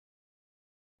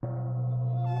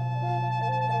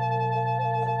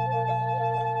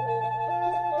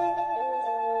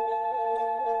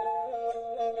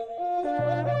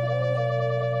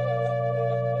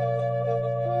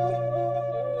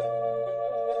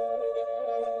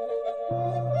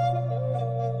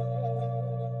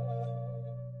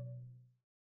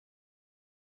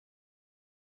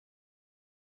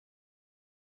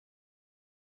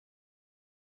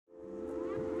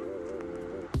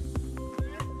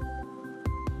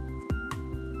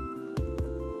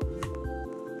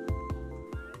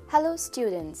Hello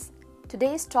students,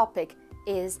 today's topic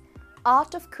is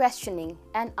Art of Questioning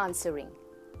and Answering.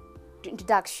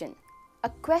 Introduction. A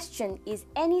question is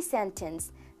any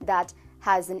sentence that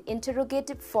has an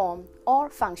interrogative form or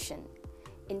function.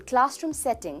 In classroom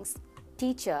settings,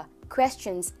 teacher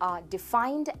questions are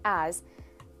defined as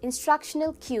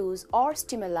instructional cues or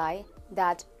stimuli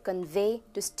that convey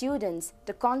to students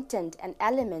the content and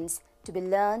elements to be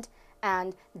learned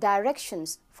and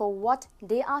directions for what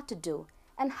they are to do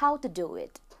and how to do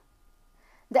it.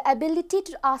 The ability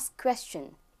to ask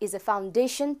questions is a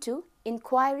foundation to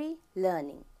inquiry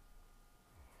learning.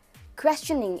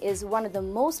 Questioning is one of the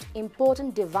most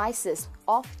important devices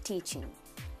of teaching.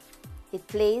 It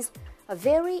plays a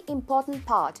very important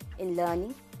part in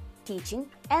learning, teaching,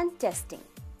 and testing.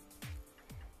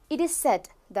 It is said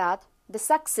that the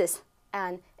success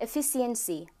and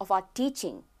efficiency of our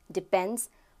teaching depends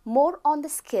more on the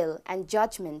skill and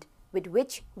judgment with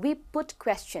which we put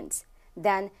questions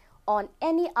than on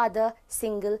any other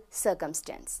single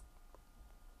circumstance.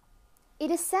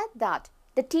 It is said that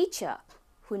the teacher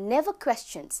who never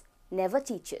questions never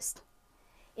teaches.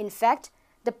 In fact,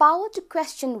 the power to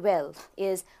question well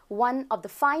is one of the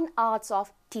fine arts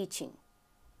of teaching.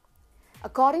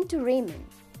 According to Raymond,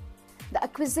 the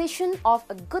acquisition of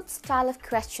a good style of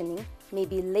questioning may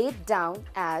be laid down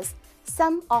as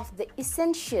some of the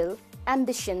essential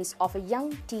ambitions of a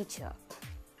young teacher.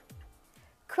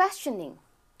 Questioning,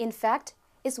 in fact,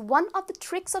 is one of the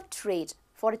tricks of trade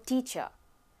for a teacher.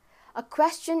 A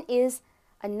question is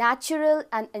a natural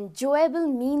and enjoyable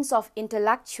means of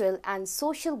intellectual and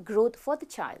social growth for the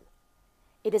child.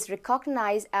 It is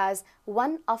recognized as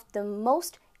one of the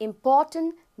most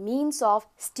important means of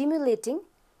stimulating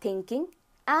thinking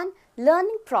and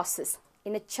learning process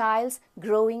in a child's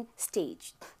growing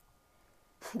stage.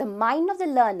 The mind of the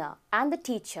learner and the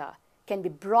teacher can be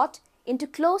brought into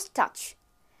close touch,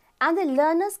 and the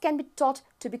learners can be taught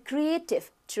to be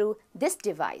creative through this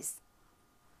device.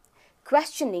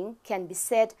 Questioning can be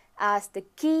said as the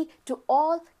key to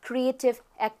all creative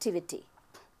activity.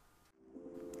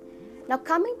 Now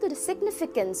coming to the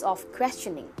significance of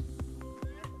questioning.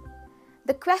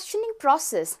 The questioning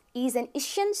process is an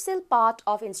essential part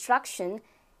of instruction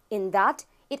in that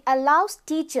it allows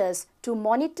teachers to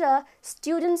monitor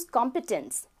students'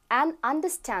 competence and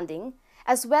understanding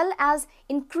as well as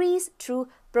increase through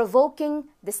provoking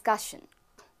discussion.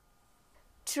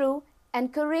 Through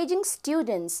encouraging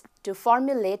students to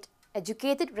formulate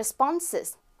educated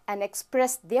responses and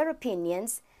express their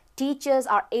opinions, teachers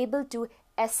are able to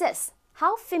assess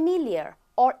how familiar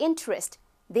or interested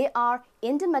they are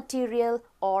in the material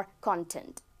or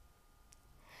content.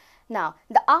 Now,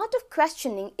 the art of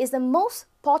questioning is the most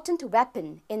potent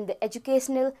weapon in the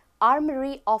educational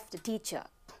armory of the teacher.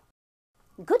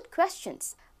 Good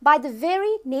questions, by the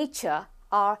very nature,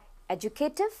 are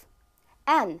educative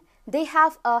and they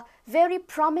have a very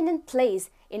prominent place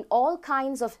in all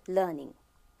kinds of learning,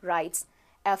 writes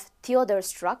F. Theodore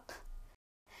Struck.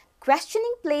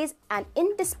 Questioning plays an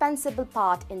indispensable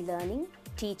part in learning,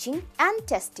 teaching, and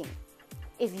testing.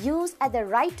 If used at the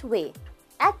right way,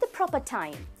 at the proper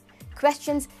time,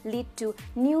 questions lead to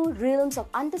new realms of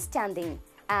understanding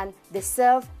and they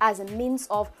serve as a means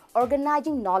of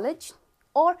organizing knowledge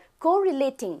or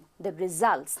correlating the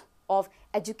results of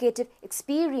educative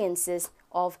experiences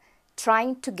of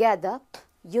trying together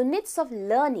units of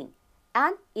learning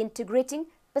and integrating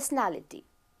personality.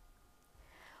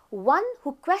 One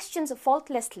who questions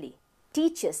faultlessly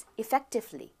teaches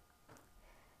effectively.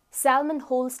 Salmon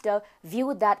holds the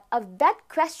view that a bad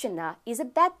questioner is a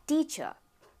bad teacher.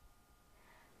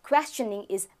 Questioning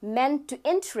is meant to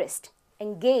interest,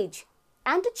 engage,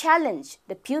 and to challenge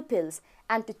the pupils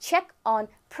and to check on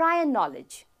prior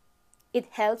knowledge. It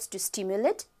helps to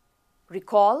stimulate,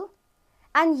 recall,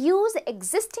 and use the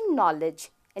existing knowledge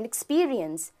and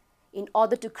experience in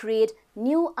order to create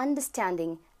new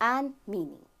understanding and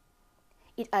meaning.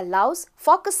 It allows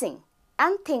focusing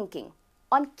and thinking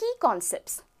on key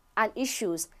concepts and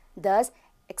issues, thus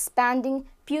expanding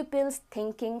pupils'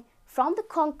 thinking from the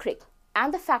concrete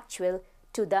and the factual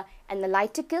to the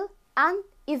analytical and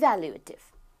evaluative.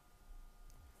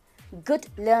 Good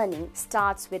learning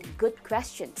starts with good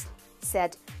questions,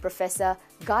 said Professor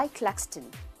Guy Claxton,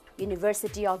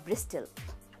 University of Bristol.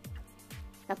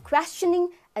 Now,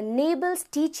 questioning enables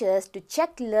teachers to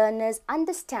check learners'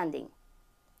 understanding.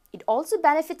 It also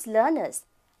benefits learners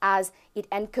as it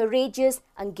encourages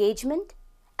engagement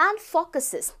and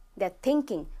focuses their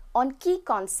thinking on key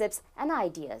concepts and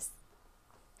ideas.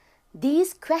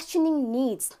 These questioning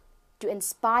needs to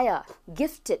inspire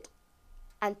gifted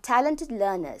and talented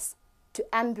learners to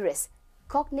embrace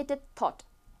cognitive thought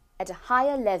at a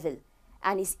higher level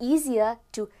and is easier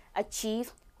to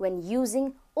achieve when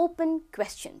using open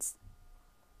questions.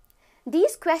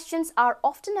 These questions are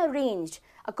often arranged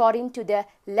according to their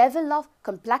level of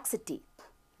complexity.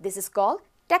 This is called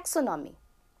taxonomy.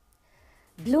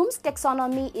 Bloom's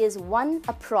taxonomy is one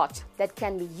approach that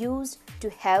can be used to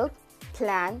help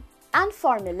plan and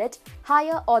formulate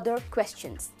higher order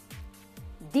questions.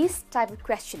 This type of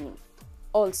questioning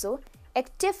also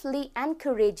actively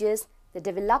encourages the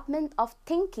development of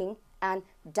thinking and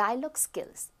dialogue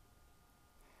skills.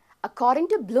 According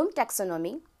to Bloom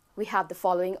taxonomy, we have the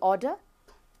following order: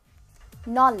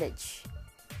 knowledge,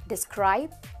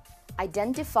 describe,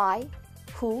 identify,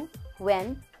 who,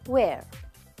 when, where;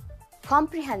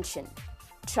 comprehension,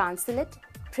 translate,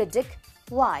 predict,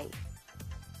 why;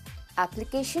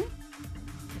 application,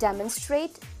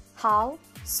 demonstrate, how,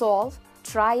 solve,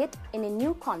 try it in a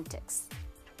new context;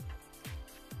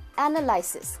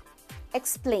 analysis,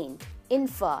 explain,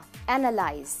 infer,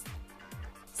 analyze;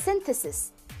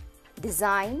 synthesis,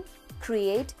 design,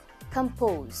 create,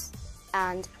 compose;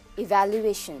 and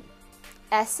evaluation,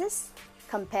 assess,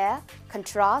 compare,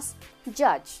 contrast,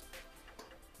 judge.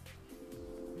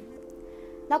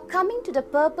 Now coming to the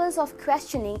purpose of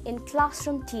questioning in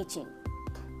classroom teaching.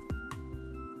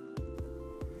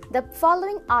 The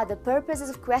following are the purposes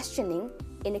of questioning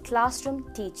in a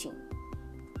classroom teaching.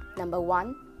 Number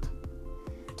 1,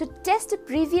 to test the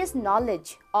previous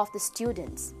knowledge of the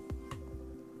students.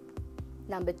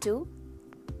 Number 2,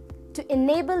 to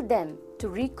enable them to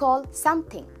recall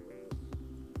something.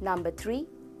 Number 3,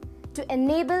 to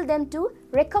enable them to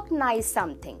recognize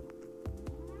something.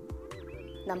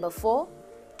 Number 4,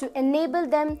 to enable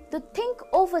them to think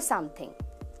over something.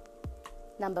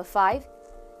 Number 5,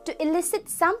 to elicit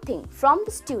something from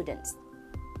the students.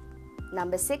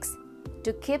 Number 6,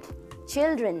 to keep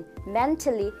children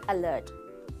mentally alert.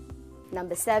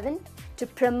 Number 7, to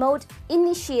promote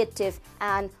initiative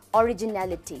and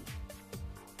originality.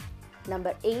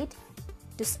 Number 8,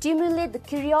 to stimulate the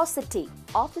curiosity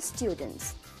of the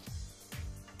students.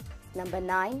 Number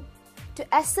 9,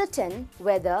 to ascertain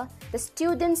whether the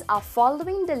students are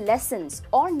following the lessons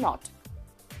or not.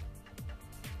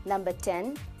 Number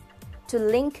 10, to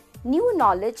link new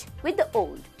knowledge with the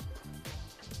old.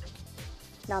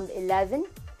 Number 11,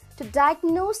 to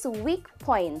diagnose the weak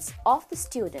points of the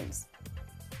students.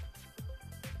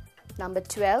 Number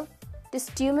 12, to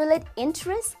stimulate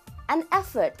interest and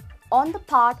effort on the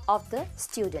part of the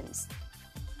students.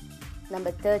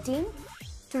 Number 13,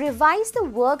 to revise the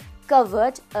work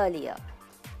covered earlier.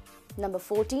 Number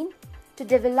 14, to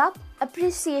develop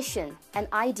appreciation and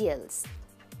ideals.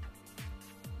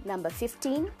 Number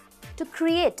 15, to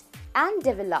create and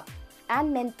develop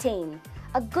and maintain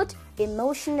a good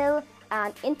emotional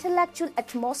and intellectual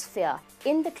atmosphere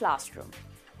in the classroom.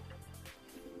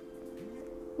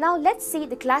 Now let's see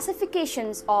the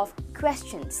classifications of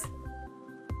questions.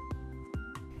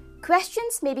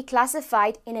 Questions may be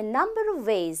classified in a number of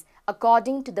ways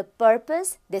according to the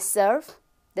purpose they serve,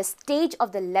 the stage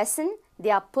of the lesson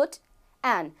they are put,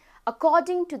 and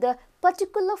according to the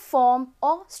particular form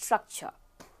or structure.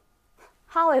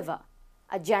 However,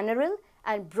 a general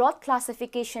and broad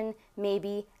classification may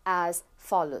be as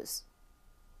follows.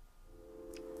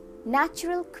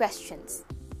 Natural questions.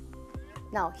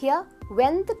 Now here,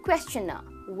 when the questioner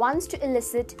wants to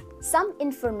elicit some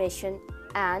information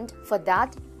and for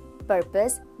that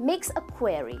purpose makes a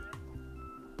query.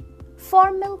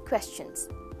 Formal questions.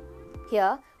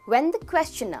 Here, when the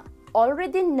questioner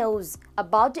already knows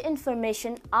about the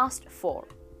information asked for.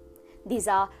 These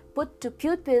are put to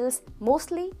pupils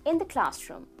mostly in the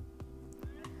classroom.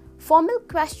 Formal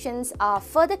questions are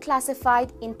further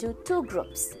classified into two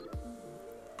groups: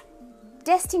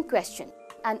 testing question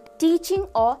and teaching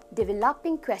or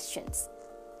developing questions.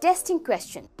 Testing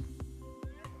question.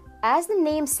 As the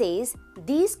name says,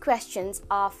 these questions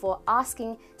are for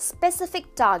asking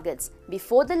specific targets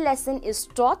before the lesson is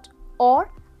taught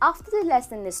or after the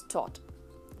lesson is taught.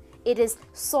 It is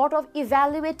sort of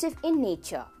evaluative in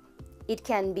nature. It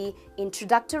can be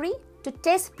introductory to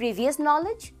test previous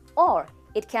knowledge, or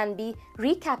it can be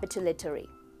recapitulatory.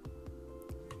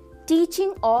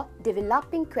 Teaching or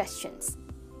developing questions.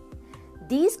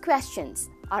 These questions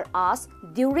are asked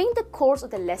during the course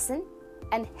of the lesson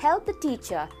and help the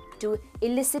teacher to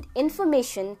elicit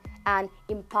information and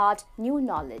impart new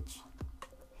knowledge.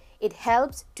 It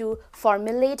helps to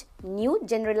formulate new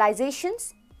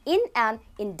generalizations in an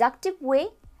inductive way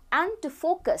and to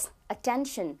focus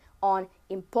attention on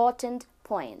important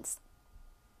points.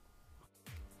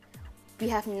 We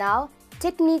have now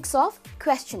techniques of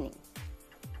questioning.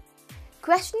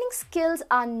 Questioning skills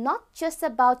are not just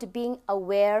about being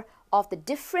aware of the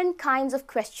different kinds of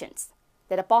questions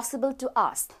that are possible to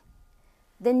ask.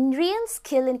 The real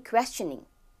skill in questioning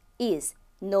is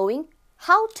knowing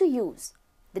how to use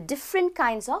the different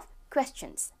kinds of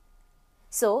questions.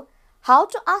 So, how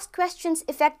to ask questions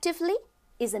effectively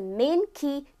is a main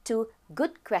key to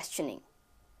good questioning.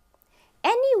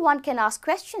 Anyone can ask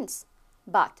questions,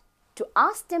 but to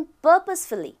ask them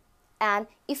purposefully and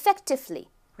effectively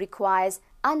requires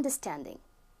understanding,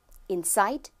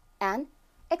 insight, and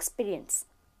experience.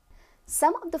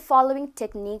 Some of the following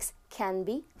techniques can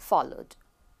be followed.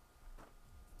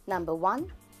 Number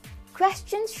 1.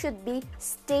 Questions should be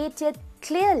stated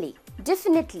clearly,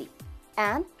 definitely,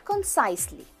 and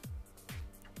concisely.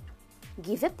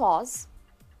 Give a pause.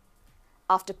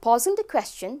 After pausing the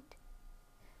question,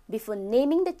 before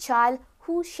naming the child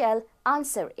who shall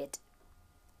answer it.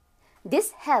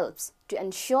 This helps to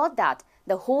ensure that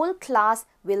the whole class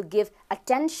will give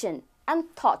attention and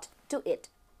thought to it.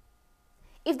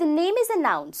 If the name is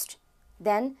announced,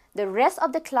 then the rest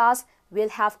of the class will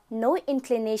have no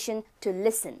inclination to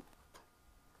listen.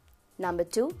 Number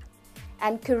 2,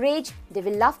 encourage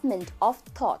development of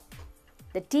thought.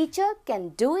 The teacher can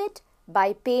do it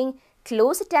by paying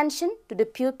close attention to the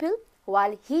pupil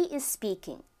while he is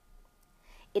speaking.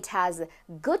 It has a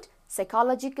good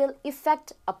psychological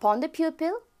effect upon the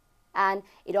pupil, and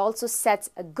it also sets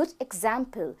a good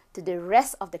example to the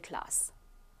rest of the class.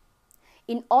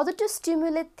 In order to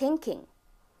stimulate thinking,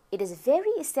 it is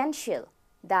very essential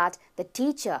that the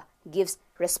teacher gives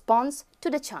response to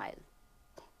the child.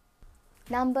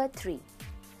 Number 3.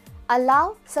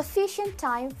 Allow sufficient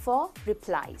time for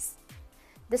replies.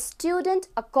 The student,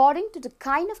 according to the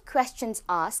kind of questions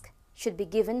asked, should be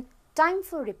given time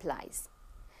for replies.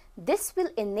 This will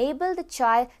enable the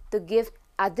child to give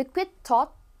adequate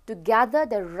thought to gather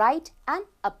the right and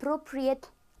appropriate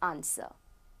answer.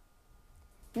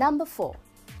 Number 4.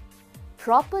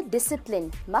 Proper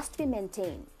discipline must be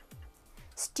maintained.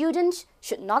 Students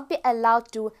should not be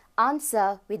allowed to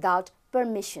answer without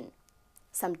permission.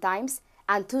 Sometimes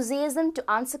enthusiasm to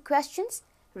answer questions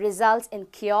results in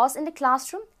chaos in the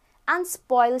classroom and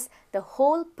spoils the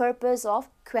whole purpose of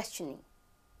questioning.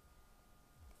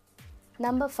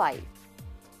 Number 5.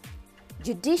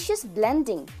 Judicious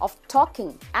blending of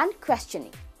talking and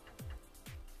questioning.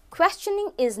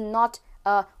 Questioning is not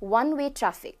a one-way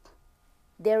traffic.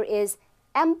 There is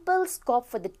ample scope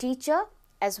for the teacher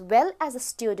as well as the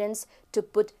students to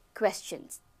put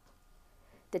questions.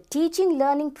 The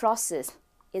teaching-learning process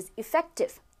is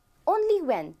effective only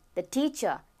when the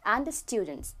teacher and the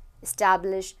students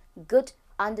establish good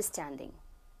understanding.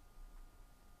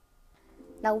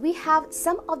 Now we have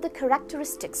some of the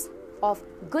characteristics of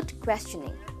good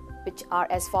questioning, which are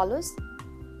as follows.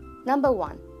 Number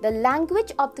 1, the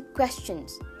language of the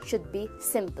questions should be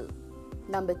simple.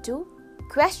 Number 2,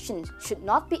 questions should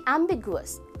not be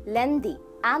ambiguous, lengthy,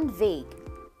 and vague.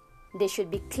 They should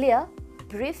be clear,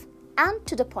 brief, and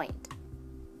to the point.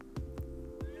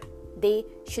 They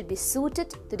should be suited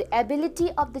to the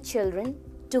ability of the children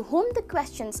to whom the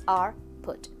questions are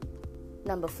put.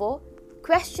 Number 4,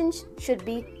 questions should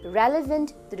be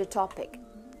relevant to the topic.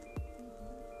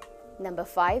 Number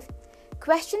 5,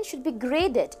 questions should be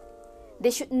graded. They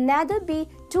should neither be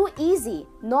too easy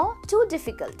nor too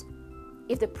difficult.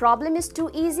 If the problem is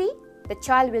too easy, the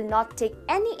child will not take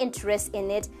any interest in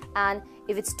it, and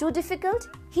if it's too difficult,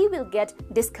 he will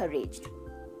get discouraged.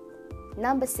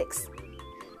 Number 6,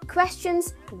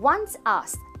 questions once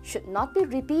asked should not be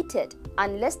repeated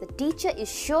unless the teacher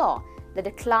is sure that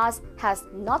the class has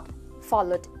not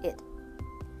followed it.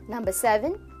 Number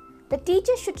 7, the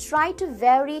teacher should try to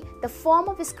vary the form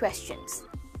of his questions.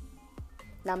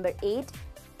 Number 8,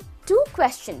 2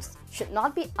 questions should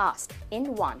not be asked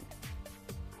in one.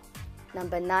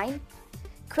 Number 9,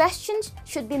 questions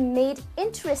should be made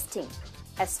interesting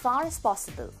as far as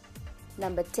possible.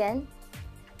 Number 10,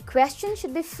 questions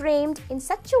should be framed in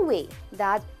such a way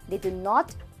that they do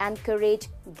not encourage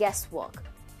guesswork.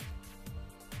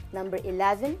 Number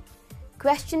 11,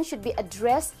 questions should be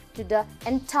addressed to the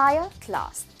entire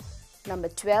class. Number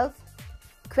 12,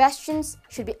 questions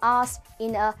should be asked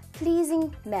in a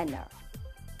pleasing manner.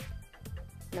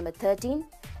 Number 13,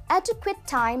 adequate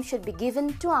time should be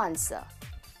given to answer.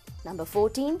 Number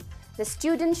 14, the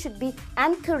student should be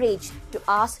encouraged to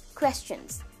ask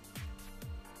questions.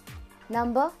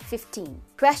 Number 15,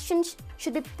 questions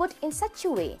should be put in such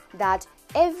a way that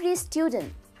every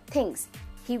student thinks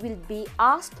he will be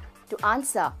asked to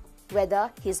answer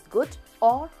whether he is good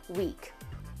or weak.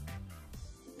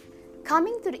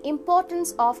 Coming to the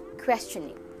importance of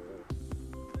questioning.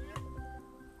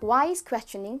 Why is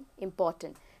questioning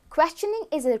important? Questioning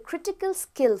is a critical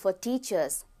skill for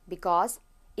teachers because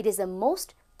it is the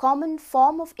most common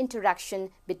form of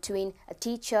interaction between a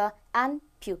teacher and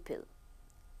pupil.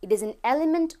 It is an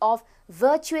element of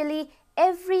virtually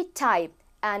every type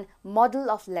and model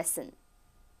of lesson.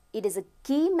 It is a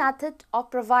key method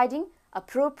of providing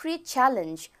appropriate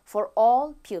challenge for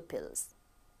all pupils.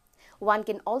 One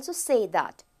can also say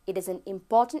that it is an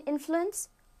important influence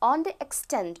on the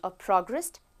extent of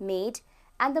progress made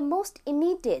and the most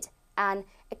immediate and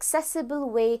accessible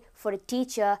way for a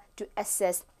teacher to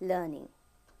assess learning.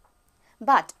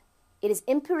 But it is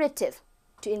imperative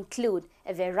to include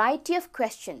a variety of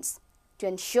questions to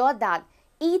ensure that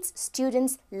each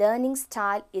student's learning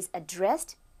style is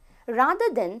addressed rather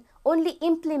than only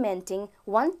implementing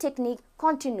one technique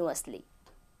continuously.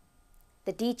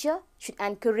 The teacher should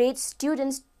encourage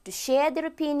students to share their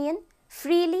opinion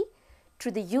freely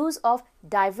through the use of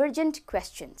divergent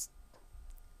questions.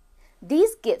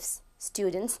 This gives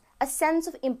students a sense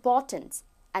of importance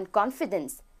and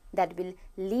confidence that will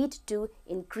lead to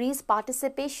increased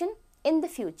participation in the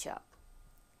future.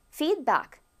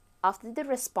 Feedback after the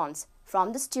response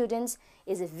from the students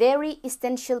is a very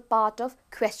essential part of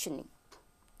questioning.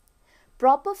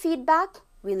 Proper feedback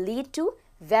will lead to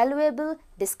valuable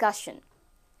discussion.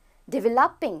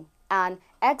 Developing and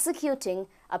executing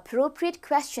appropriate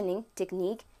questioning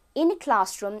technique in a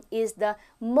classroom is the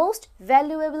most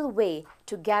valuable way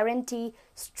to guarantee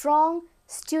strong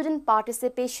student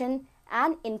participation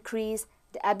and increase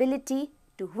the ability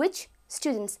to which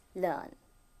students learn.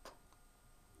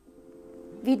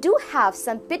 We do have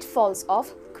some pitfalls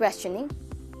of questioning.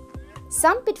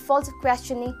 Some pitfalls of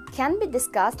questioning can be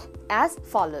discussed as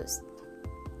follows.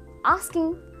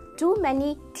 Asking too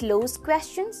many closed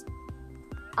questions.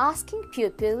 Asking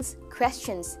pupils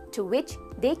questions to which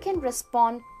they can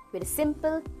respond with a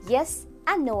simple yes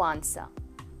and no answer.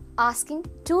 Asking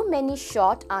too many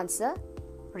short answer,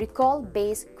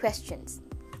 recall-based questions.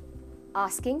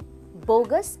 Asking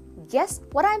bogus guess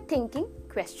what I'm thinking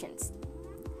questions.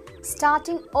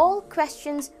 Starting all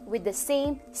questions with the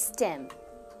same stem.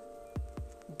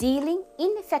 Dealing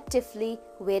ineffectively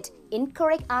with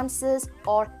incorrect answers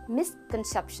or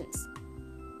misconceptions.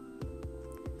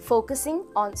 Focusing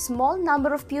on small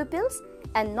number of pupils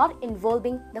and not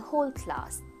involving the whole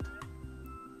class.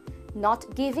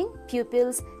 Not giving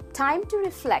pupils time to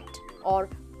reflect or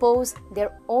pose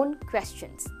their own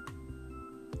questions.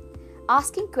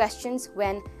 Asking questions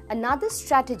when another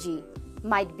strategy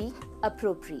might be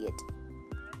appropriate.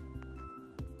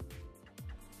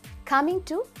 Coming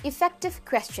to effective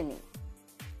questioning.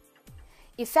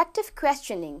 Effective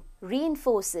questioning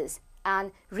reinforces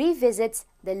and revisits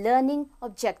the learning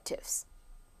objectives.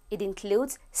 It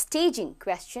includes staging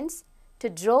questions to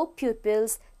draw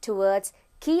pupils towards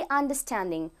key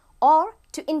understanding or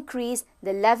to increase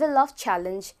the level of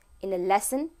challenge in a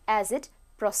lesson as it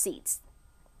proceeds.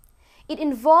 It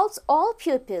involves all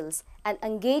pupils and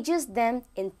engages them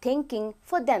in thinking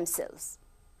for themselves.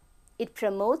 It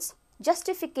promotes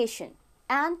justification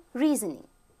and reasoning.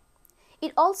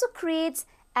 It also creates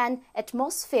an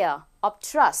atmosphere of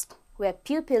trust where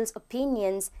pupils'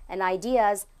 opinions and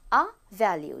ideas are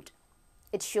valued.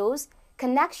 It shows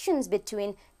connections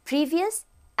between previous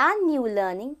and new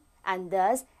learning and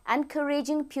thus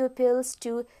encouraging pupils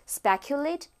to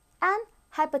speculate and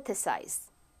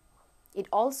hypothesize. It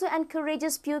also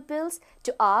encourages pupils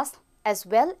to ask as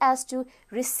well as to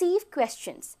receive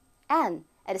questions and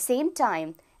at the same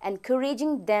time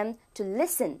encouraging them to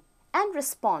listen and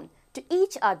respond to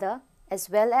each other as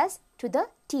well as to the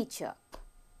teacher.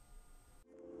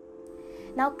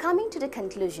 Now coming to the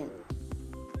conclusion.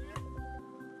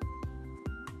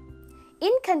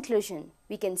 In conclusion,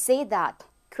 we can say that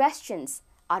questions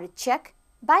are a check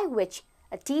by which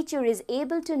a teacher is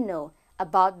able to know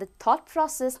about the thought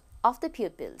process of the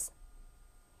pupils.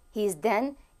 He is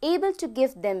then able to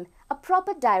give them a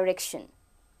proper direction.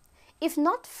 If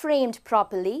not framed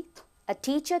properly, a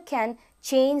teacher can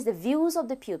change the views of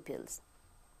the pupils.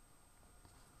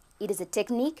 It is a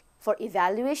technique for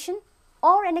evaluation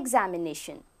or an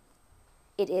examination.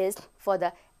 It is for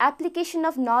the application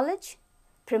of knowledge,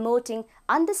 promoting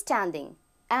understanding,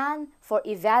 and for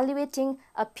evaluating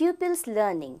a pupil's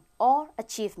learning or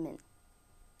achievement.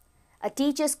 A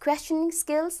teacher's questioning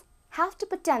skills have the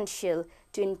potential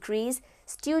to increase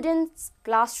students'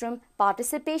 classroom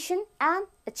participation and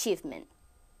achievement.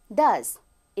 Thus,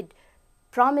 it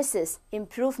promises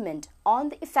improvement on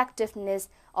the effectiveness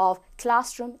of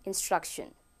classroom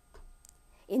instruction.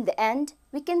 In the end,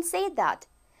 we can say that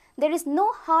there is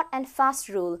no hard and fast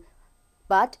rule,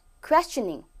 but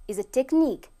questioning is a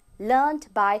technique learned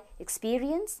by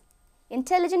experience.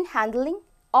 Intelligent handling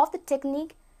of the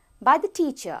technique by the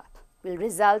teacher will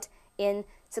result in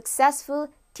successful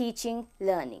teaching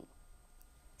learning.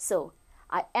 So,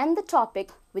 I end the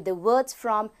topic with the words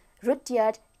from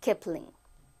Rudyard Kipling.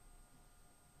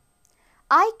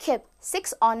 I kept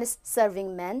 6 honest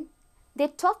serving men. They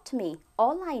taught me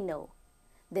all I know.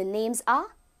 Their names are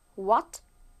what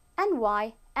and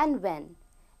why and when,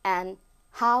 and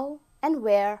how and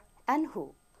where and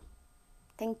who.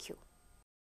 Thank you.